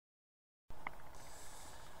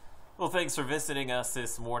Well, thanks for visiting us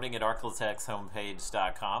this morning at arklatex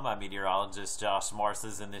I'm meteorologist Josh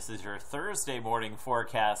Marces, and this is your Thursday morning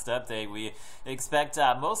forecast update. We expect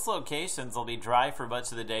most locations will be dry for much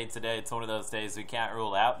of the day today. It's one of those days we can't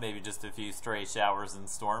rule out maybe just a few stray showers and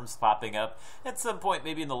storms popping up at some point,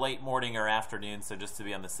 maybe in the late morning or afternoon. So just to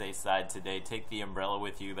be on the safe side today, take the umbrella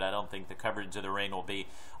with you, but I don't think the coverage of the rain will be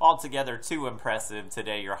altogether too impressive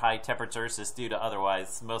today. Your high temperatures, just due to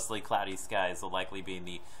otherwise mostly cloudy skies, will likely be in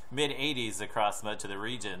the mid-80s across much of the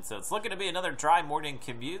region. So it's looking to be another dry morning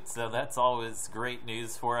commute, so that's always great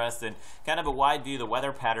news for us. And kind of a wide view of the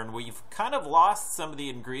weather pattern, we've kind of lost some of the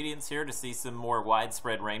ingredients here to see some more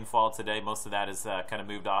widespread rainfall today. Most of that is kind of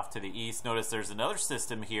moved off to the east. Notice there's another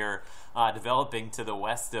system here developing to the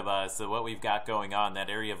west of us. So what we've got going on, that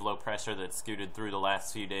area of low pressure that's scooted through the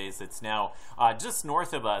last few days, it's now just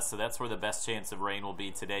north of us, so that's where the best chance of rain will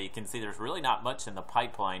be today. You can see there's really not much in the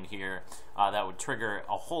pipeline here that would trigger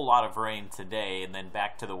a whole lot of rain today. And then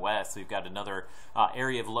back to the west, we've got another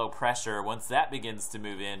area of low pressure. Once that begins to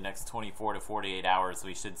move in next 24 to 48 hours,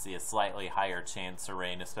 we should see a slightly higher chance of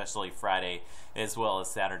rain, especially Friday as well as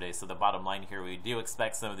Saturday. So the bottom line here, we do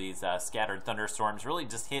expect some of these scattered thunderstorms, really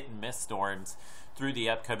just hit and miss storms through the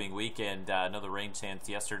upcoming weekend. I know the rain chance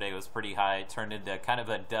yesterday was pretty high. It turned into kind of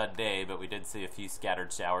a dud day, but we did see a few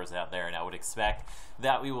scattered showers out there, and I would expect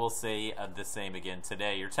that we will see the same again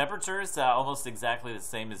today. Your temperatures almost exactly the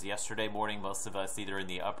same as yesterday morning. Most of us either in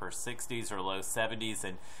the upper 60s or low 70s,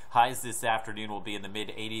 and highs this afternoon will be in the mid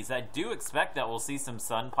 80s. I do expect that we'll see some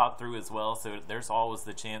sun pop through as well, so there's always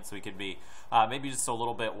the chance we could be maybe just a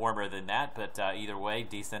little bit warmer than that, but either way,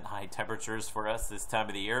 decent high temperatures for us this time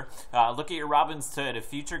of the year. Look at your Robins to the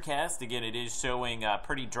Futurecast. Again, it is showing a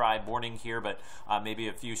pretty dry morning here, but maybe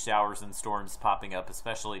a few showers and storms popping up,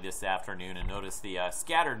 especially this afternoon. And notice the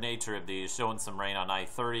scattered nature of these, showing some rain on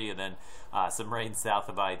I-30 and then some rain south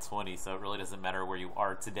of I-20. So it really doesn't matter where you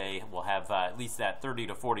are today. We'll have at least that 30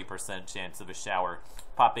 to 40% chance of a shower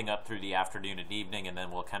popping up through the afternoon and evening, and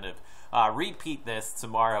then we'll kind of repeat this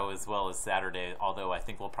tomorrow as well as Saturday, although I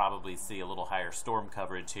think we'll probably see a little higher storm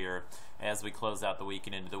coverage here as we close out the week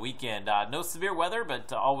and into the weekend. No severe weather,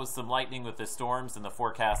 but always some lightning with the storms, and the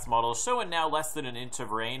forecast model showing now less than an inch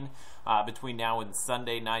of rain between now and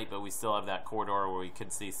Sunday night, but we still have that corridor where we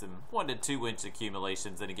could see some 1 to 2 inch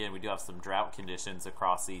accumulations. And again, we do have some drought conditions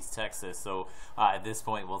across East Texas, so at this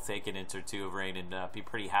point we'll take an inch or two of rain and be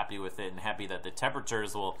pretty happy with it, and happy that the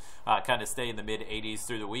temperatures will kind of stay in the mid 80s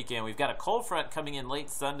through the weekend. We've got a cold front coming in late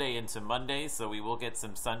Sunday into Monday, so we will get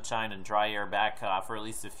some sunshine and dry air back for at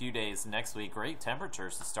least a few days next week. Great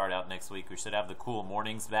temperatures to start out next week. We should have the cool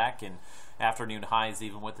mornings back and afternoon highs,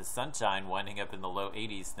 even with the sunshine, winding up in the low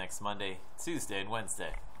 80s next Monday, Tuesday, and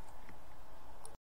Wednesday.